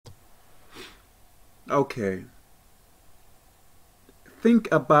Okay. Think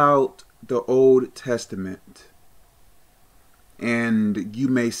about the Old Testament. And you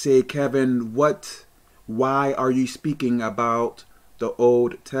may say, Kevin, why are you speaking about the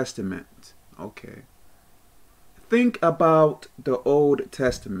Old Testament? Okay. Think about the Old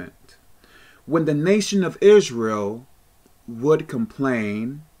Testament. When the nation of Israel would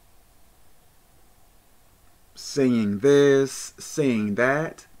complain, saying this, saying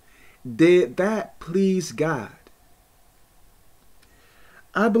that, did that please God?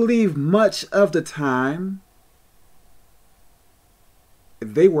 I believe much of the time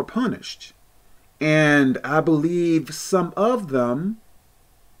they were punished. And I believe some of them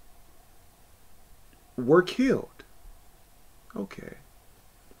were killed. Okay.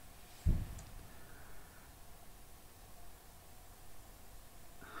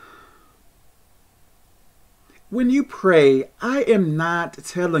 When you pray, I am not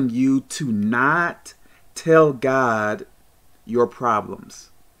telling you to not tell God your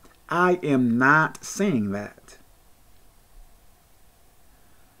problems. I am not saying that.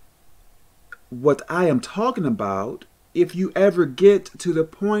 What I am talking about, if you ever get to the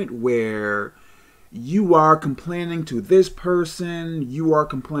point where you are complaining to this person, you are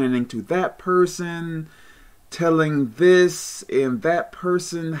complaining to that person, telling this and that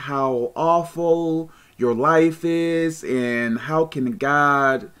person how awful your life is and how can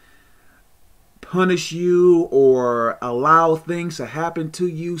God punish you or allow things to happen to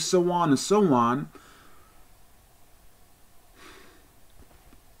you, so on and so on.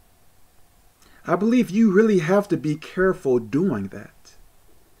 I believe you really have to be careful doing that.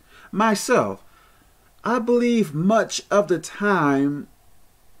 Myself, I believe much of the time,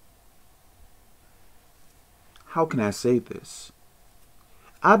 how can I say this?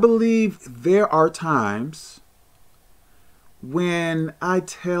 I believe there are times when I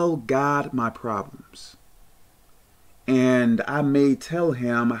tell God my problems. And I may tell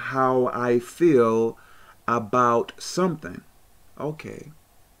him how I feel about something. Okay.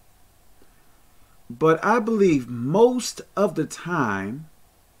 But I believe most of the time,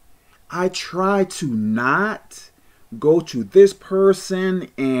 I try to not go to this person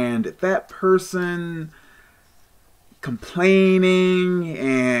and that person complaining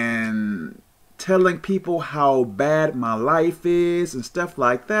and telling people how bad my life is and stuff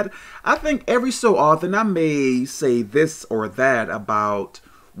like that. I think every so often I may say this or that about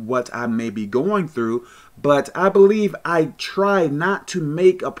what I may be going through, but I believe I try not to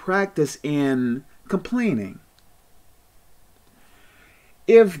make a practice in complaining.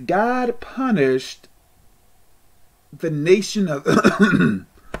 If God punished the nation of the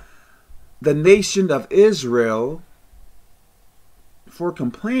nation of Israel for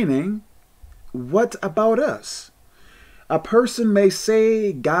complaining, what about us? A person may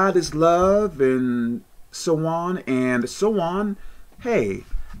say God is love and so on and so on. Hey,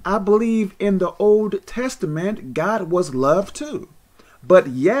 I believe in the Old Testament God was love too. But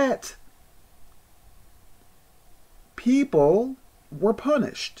yet, people were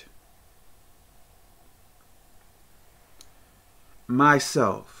punished.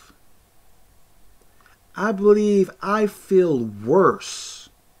 Myself, I believe I feel worse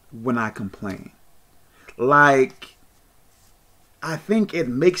when I complain. Like, I think it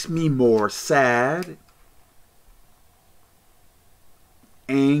makes me more sad,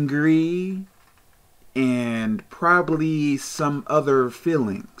 angry, and probably some other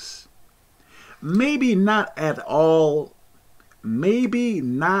feelings. Maybe not at all, maybe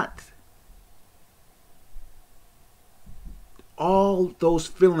not all those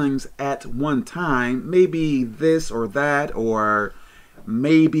feelings at one time, maybe this or that, or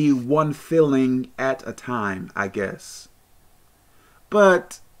maybe one feeling at a time, I guess.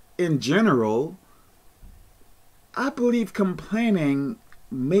 But in general, I believe complaining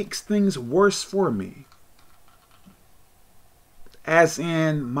makes things worse for me, as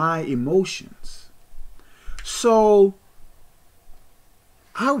in my emotions. So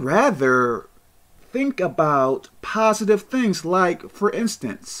I rather think about positive things, like, for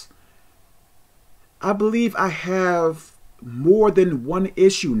instance, I believe I have more than one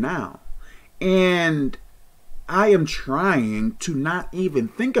issue now, and I am trying to not even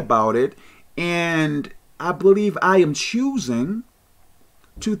think about it, and I believe I am choosing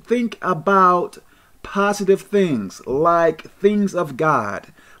to think about positive things, like things of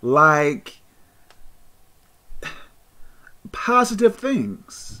God, like positive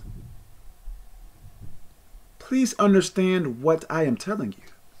things. Please understand what I am telling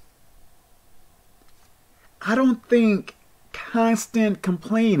you. I don't think constant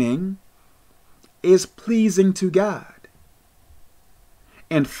complaining is pleasing to God.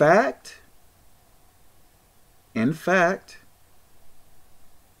 In fact, In fact,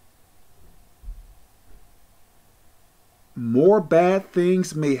 more bad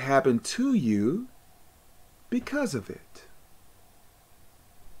things may happen to you because of it.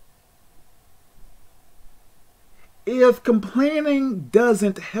 If complaining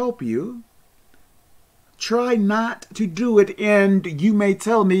doesn't help you, try not to do it. And you may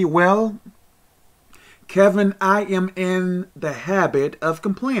tell me, well, Kevin, I am in the habit of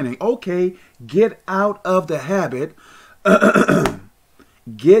complaining. Okay, get out of the habit.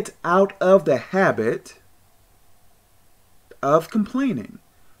 Get out of the habit of complaining.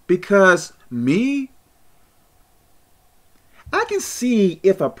 Because I can see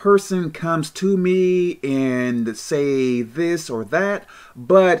if a person comes to me and say this or that,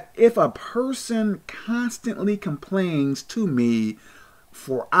 but if a person constantly complains to me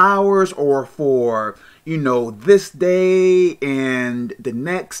for hours or for, this day and the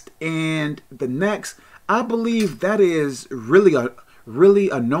next, I believe that is really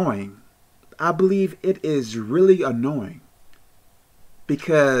annoying. I believe it is really annoying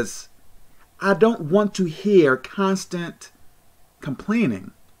because I don't want to hear constant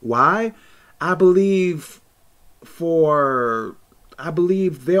complaining. Why? I believe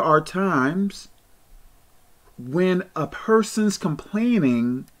there are times when a person's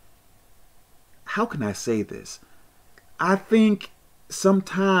complaining. How can I say this? I think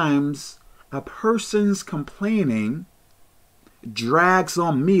sometimes a person's complaining drags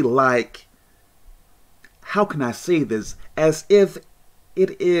on me like, how can I say this? As if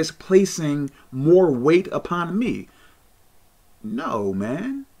it is placing more weight upon me. No,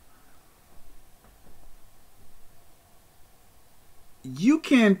 man. You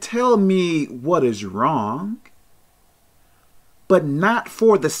can tell me what is wrong, but not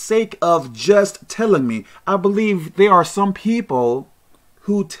for the sake of just telling me. I believe there are some people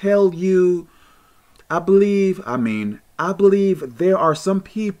who tell you, I believe there are some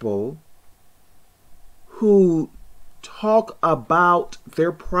people who talk about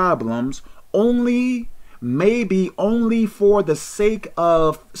their problems maybe only for the sake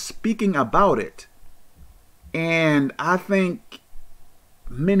of speaking about it. And I think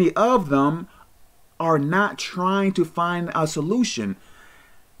many of them are not trying to find a solution.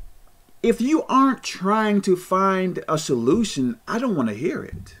 If you aren't trying to find a solution, I don't want to hear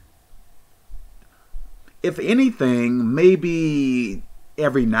it. If anything, maybe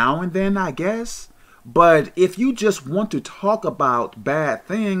every now and then, I guess. But if you just want to talk about bad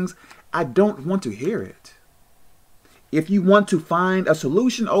things, I don't want to hear it. If you want to find a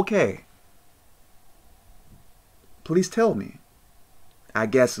solution, okay. Please tell me. I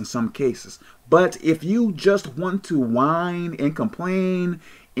guess in some cases. But if you just want to whine and complain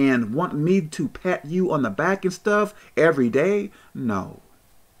and want me to pat you on the back and stuff every day, no.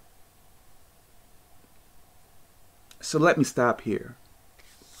 So let me stop here.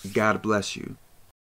 God bless you.